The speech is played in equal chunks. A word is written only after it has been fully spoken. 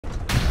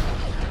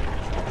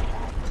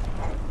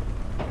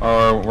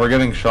Or we're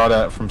getting shot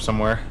at from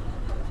somewhere.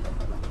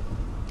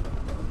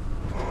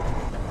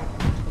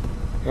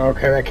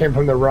 Okay, that came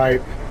from the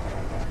right.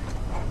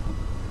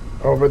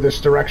 Over this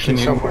direction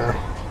somewhere.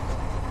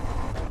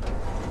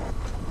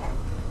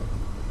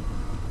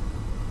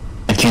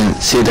 I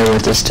can't see there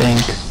with this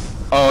tank.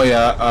 Oh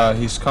yeah,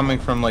 he's coming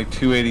from like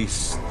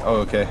 280. Oh,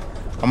 okay.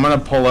 I'm gonna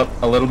pull up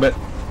a little bit.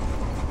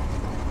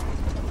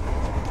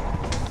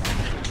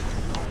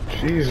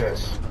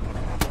 Jesus.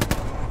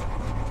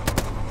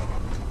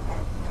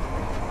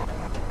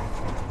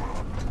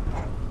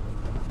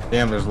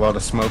 Damn, there's a lot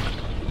of smoke.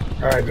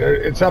 Alright,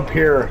 it's up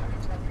here.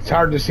 It's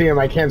hard to see him.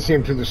 I can't see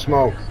him through the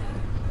smoke.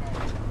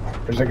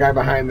 There's a guy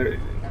behind there.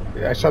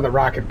 I saw the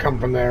rocket come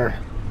from there.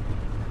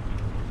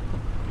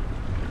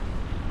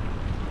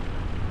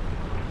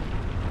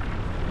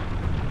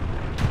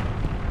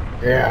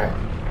 Yeah.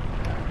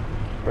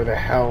 Where the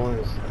hell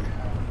is...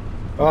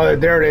 Oh,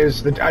 there it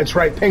is. It's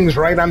right. Ping's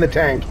right on the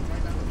tank.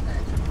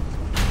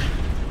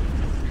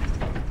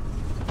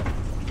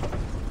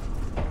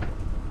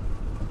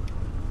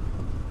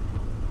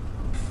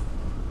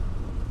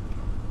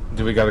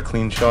 Do we got a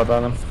clean shot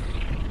on him?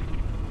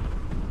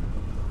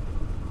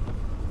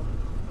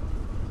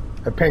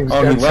 The ping's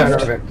Oh, dead he center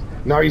left. of it.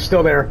 No, he's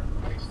still there.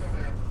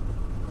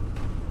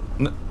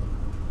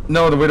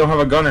 No, we don't have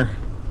a gunner.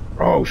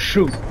 Oh,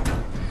 shoot.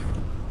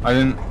 I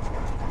didn't...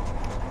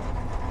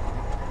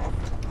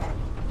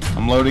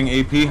 I'm loading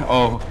AP.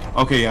 Oh,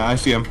 okay, yeah, I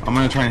see him. I'm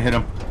gonna try and hit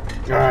him.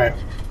 Alright.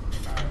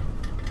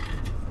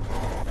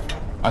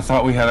 I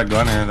thought we had a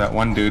gunner, that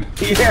one dude.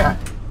 Yeah.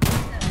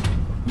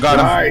 Got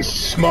him. Nice.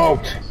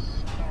 Smoked.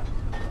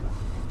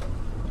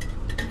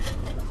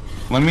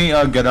 Let me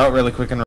get out really quick and